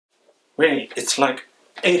Wait, it's like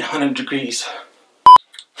 800 degrees.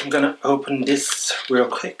 I'm gonna open this real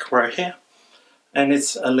quick right here. And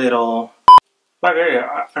it's a little, like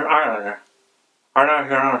an eyeliner. I don't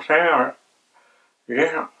know what I'm saying.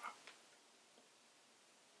 Yeah.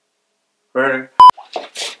 Ready?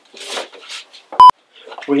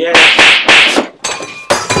 Well, yeah.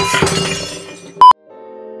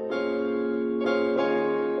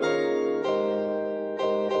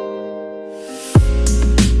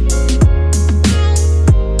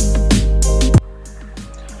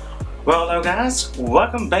 Well, hello guys,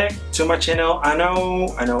 welcome back to my channel. I know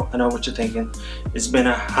what you're thinking. It's been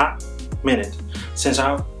a hot minute since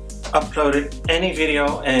I've uploaded any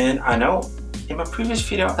video, and I know in my previous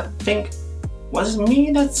video, I think, was it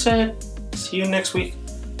me that said see you next week?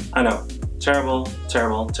 I know, terrible.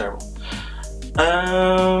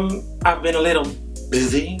 I've been a little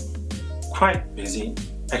busy, quite busy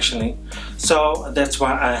actually, so that's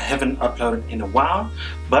why I haven't uploaded in a while,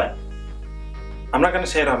 but I'm not gonna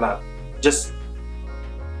say it out loud. Just,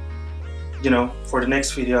 you know, for the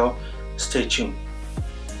next video, stay tuned.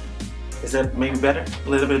 Is that maybe better? A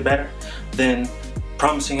little bit better than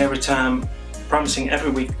promising every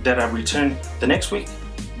week that I return the next week,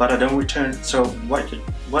 but I don't return. So what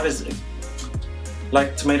is it?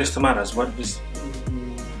 Like tomatoes. What is?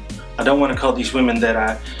 I don't want to call these women that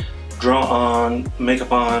I draw on,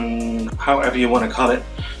 makeup on, however you want to call it,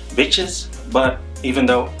 bitches. But even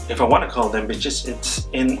though if I want to call them bitches, it's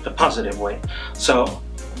in a positive way. So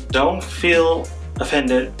don't feel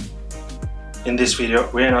offended in this video,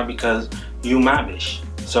 Rihanna, because you my bitch.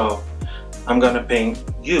 So I'm gonna paint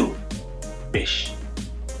you bitch.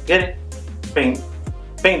 Get it?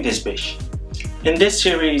 Paint this bitch. In this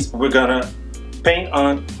series we're gonna paint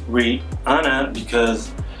on Rihanna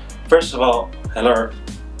because first of all, hello,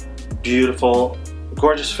 beautiful,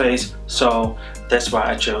 gorgeous face. So that's why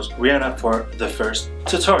I chose Rihanna for the first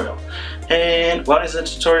tutorial. And what is a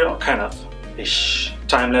tutorial? Kind of ish,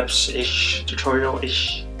 time-lapse-ish,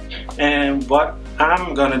 tutorial-ish. And what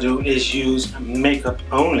I'm gonna do is use makeup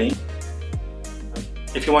only.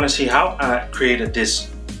 If you want to see how I created this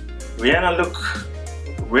Rihanna look,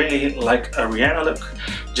 really like a Rihanna look,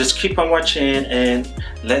 just keep on watching and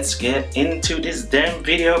let's get into this damn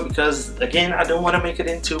video, because again, I don't want to make it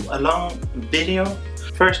into a long video.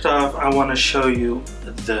 First off, I want to show you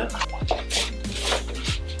the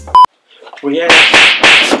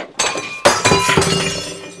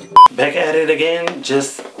back at it again.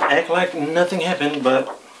 Just act like nothing happened,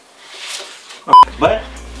 but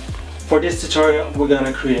for this tutorial we're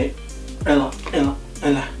gonna create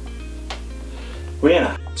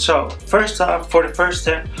Rihanna. So first off, for the first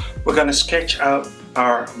step, we're gonna sketch out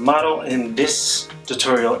our model. In this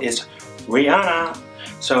tutorial is Rihanna.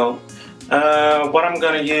 So what I'm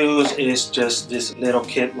gonna use is just this little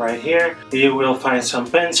kit right here. You will find some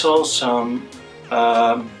pencils, some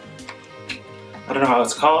I don't know how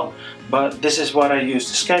it's called, but this is what I use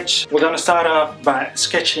to sketch. We're gonna start off by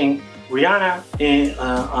sketching Rihanna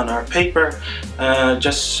on our paper,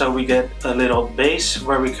 just so we get a little base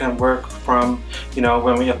where we can work from, you know,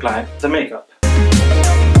 when we apply the makeup.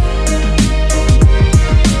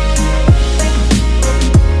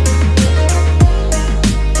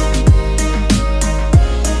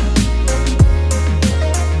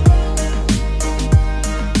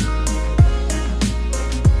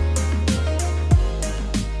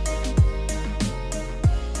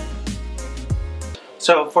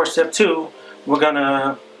 So for step 2, we're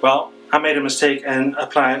gonna, well, I made a mistake and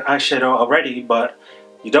applied eyeshadow already, but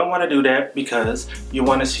you don't want to do that because you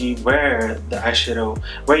want to see where the eyeshadow,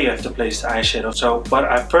 where you have to place the eyeshadow. So what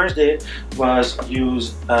I first did was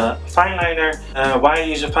use a fine liner. Why I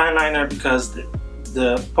use a fine liner? Because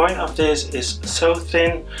the point of this is so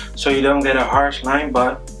thin, so you don't get a harsh line,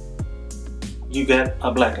 but you get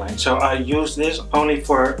a black line. So I use this only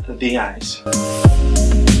for the eyes.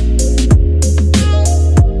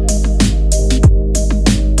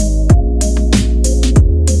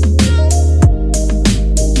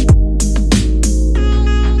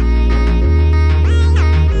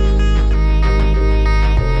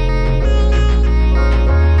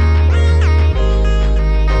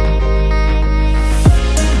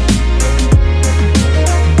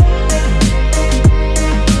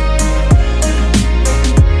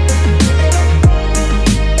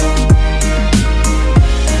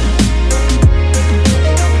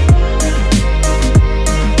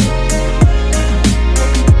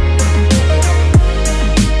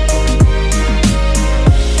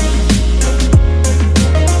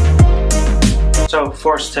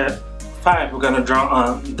 5, we're gonna draw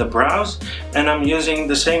on the brows, and I'm using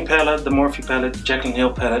the same palette, the Morphe palette, Jaclyn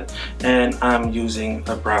Hill palette, and I'm using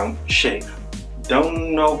a brown shade.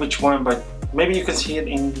 Don't know which one, but maybe you can see it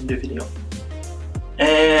in the video.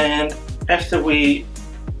 And after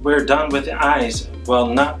we're done with the eyes, well,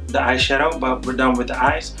 not the eyeshadow, but we're done with the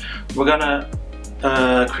eyes, we're gonna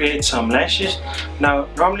create some lashes. Now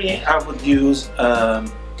normally I would use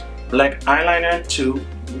black eyeliner to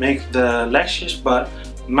make the lashes, but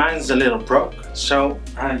mine's a little broke, so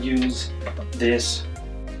I use this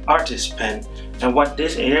artist pen. And what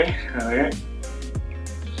this is,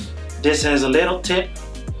 this has a little tip,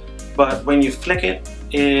 but when you flick it,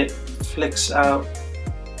 it flicks out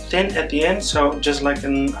thin at the end, so just like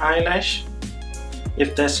an eyelash,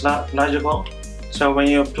 if that's not logical. So when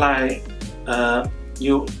you apply a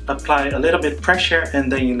little bit pressure and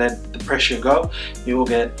then you let the pressure go, you will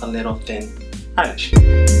get a little thin eyelash.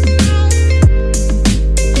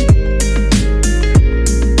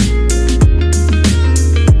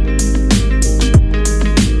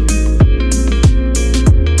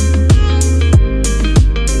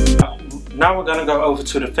 Now we're gonna go over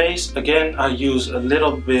to the face. Again, I use a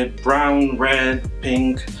little bit brown, red,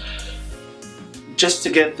 pink, just to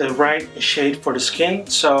get the right shade for the skin,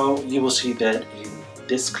 so you will see that in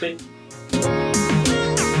this clip.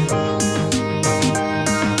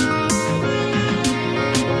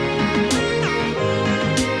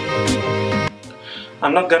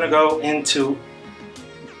 I'm not gonna go into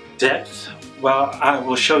depth. Well, I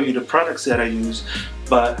will show you the products that I use,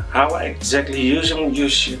 but how I exactly use them, you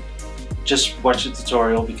should just watch the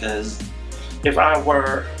tutorial, because if I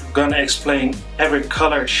were gonna explain every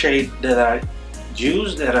color shade that I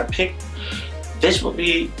use, that I picked, this will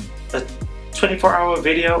be a 24-hour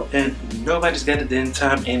video and nobody's got the damn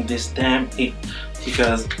time in this damn heat,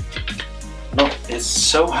 because no, it's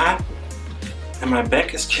so hot and my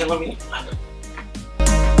back is killing me.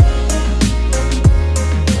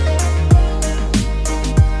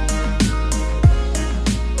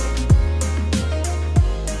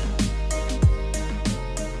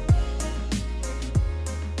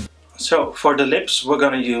 So for the lips, we're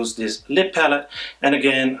gonna use this lip palette, and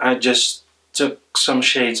again I just took some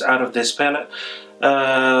shades out of this palette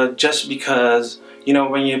just because, you know,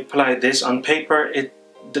 when you apply this on paper,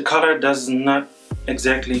 the color does not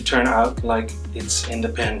exactly turn out like it's in the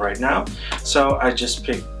pen right now, so I just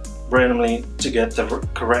picked randomly to get the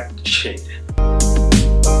correct shade.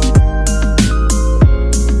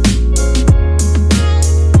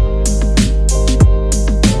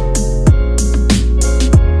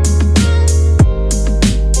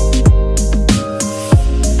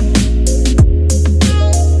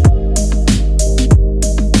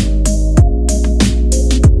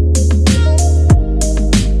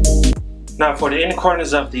 Now for the inner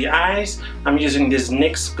corners of the eyes, I'm using this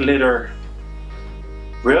NYX Glitter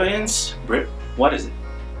Brilliance. What is it?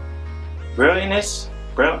 Brilliance,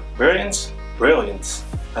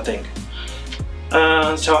 I think.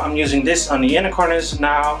 So I'm using this on the inner corners.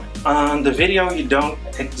 Now on the video you don't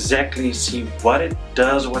exactly see what it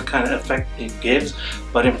does, what kind of effect it gives,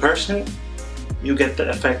 but in person you get the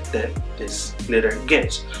effect that this glitter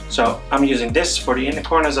gives. So I'm using this for the inner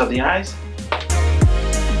corners of the eyes.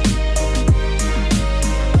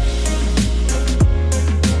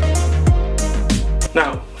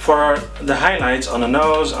 Now for the highlights on the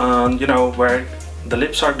nose, on, you know, where the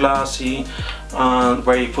lips are glossy,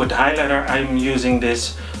 where you put the highlighter, I'm using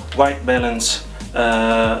this White Balance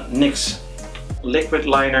NYX liquid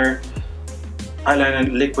liner, eyeliner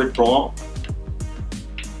liquid blanc.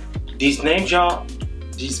 These names, y'all,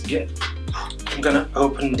 I'm gonna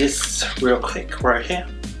open this real quick right here,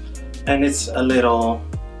 and it's a little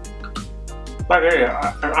like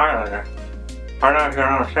an eyeliner. I don't know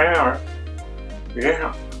what I'm saying.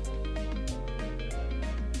 Yeah.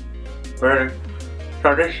 But,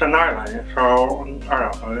 so this is an eyeliner, so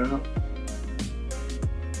I don't know.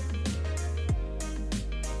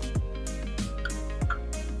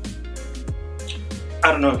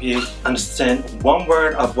 I don't know if you understand one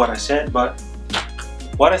word of what I said, but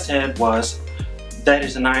what I said was that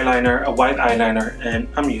is an eyeliner, a white eyeliner, and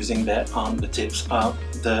I'm using that on the tips of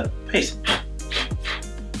the face.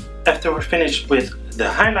 After we're finished with the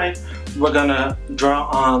highlight, we're gonna draw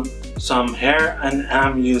on some hair, and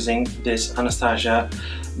I'm using this Anastasia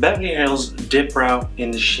Beverly Hills Dip Brow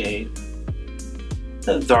in the shade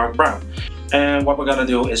dark brown. And what we're gonna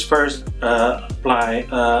do is first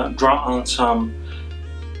draw on some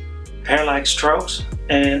hair-like strokes,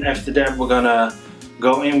 and after that we're gonna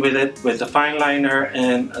go in with it with the fine liner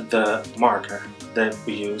and the marker that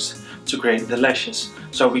we use to create the lashes,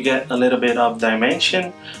 so we get a little bit of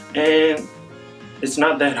dimension and It's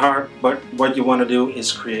not that hard, but what you want to do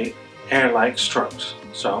is create hair-like strokes.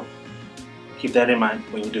 So keep that in mind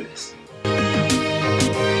when you do this.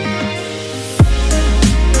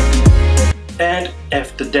 And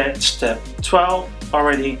after that, step 12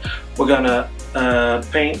 already, we're gonna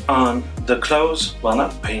paint on the clothes. Well,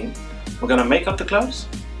 not paint, we're gonna make up the clothes.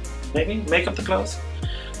 Maybe make up the clothes.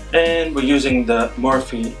 And we're using the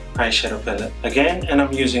MORPHE eyeshadow palette again, and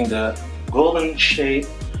I'm using the golden shade.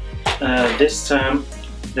 This time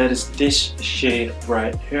that is this shade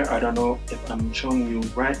right here. I don't know if I'm showing you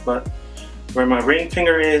right, but where my ring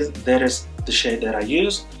finger is, that is the shade that I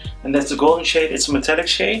use, and that's the golden shade. It's a metallic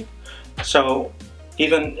shade, so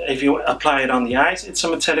even if you apply it on the eyes, it's a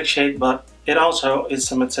metallic shade, but it also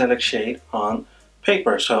is a metallic shade on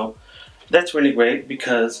paper. So that's really great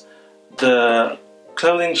because the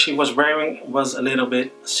clothing she was wearing was a little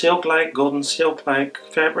bit silk-like, golden silk-like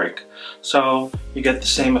fabric, so you get the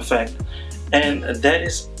same effect. And that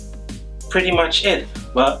is pretty much it.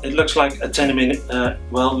 Well, it looks like a 10-minute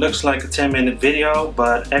looks like a 10-minute video,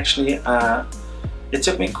 but actually it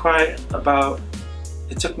took me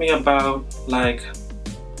about like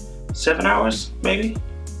 7 hours maybe,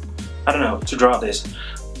 I don't know, to draw this.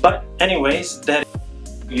 But anyways, that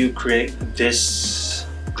you create this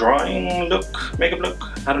drawing look, makeup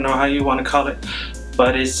look, I don't know how you want to call it,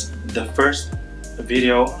 but it's the first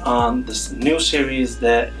video on this new series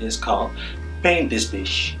that is called Paint This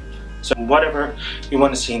Bitch. So whatever you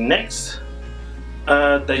want to see next,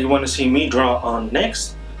 that you want to see me draw on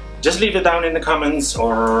next, just leave it down in the comments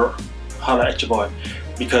or holla at your boy,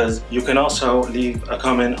 because you can also leave a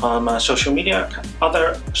comment on my social media,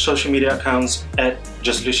 other social media accounts at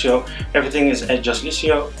Just Lucio. Everything is at Just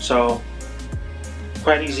Lucio, so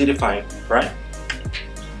quite easy to find, right?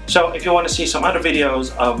 So if you want to see some other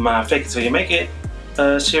videos of my Fake It Till You Make It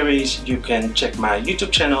series, you can check my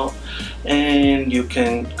YouTube channel and you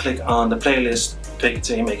can click on the playlist Fake It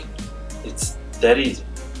Till You Make It. It's that easy.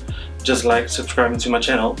 Just like subscribing to my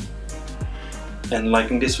channel and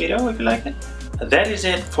liking this video if you like it. That is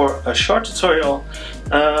it for a short tutorial.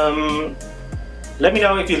 Let me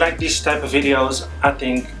know if you like these type of videos. I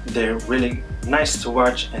think they're really nice to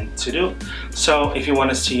watch and to do. So if you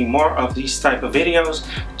want to see more of these type of videos,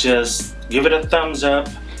 just give it a thumbs up,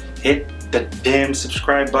 hit the damn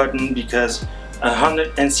subscribe button, because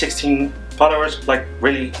 116 followers, like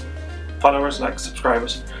really followers, like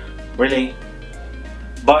subscribers, really.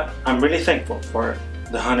 But I'm really thankful for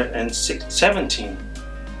the 117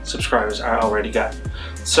 subscribers I already got.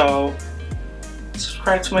 So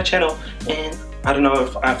subscribe to my channel, and I don't know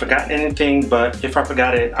if I forgot anything, but if I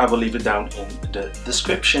forgot it, I will leave it down in the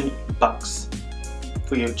description box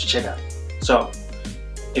for you to check out. So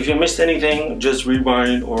if you missed anything, just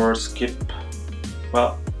rewind or skip.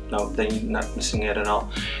 Well, no, then you're not missing it at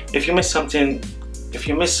all. If you missed something,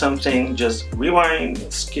 just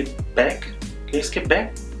rewind, skip back. Can you skip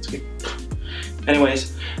back? Skip.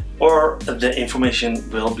 Anyways, or the information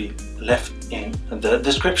will be left in the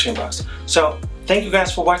description box. So thank you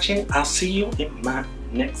guys for watching. I'll see you in my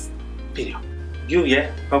next video. You,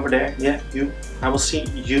 yeah, over there, yeah, you. I will see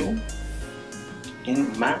you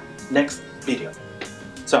in my next video.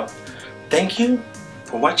 So thank you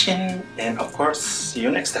for watching, and of course, see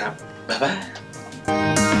you next time. Bye bye.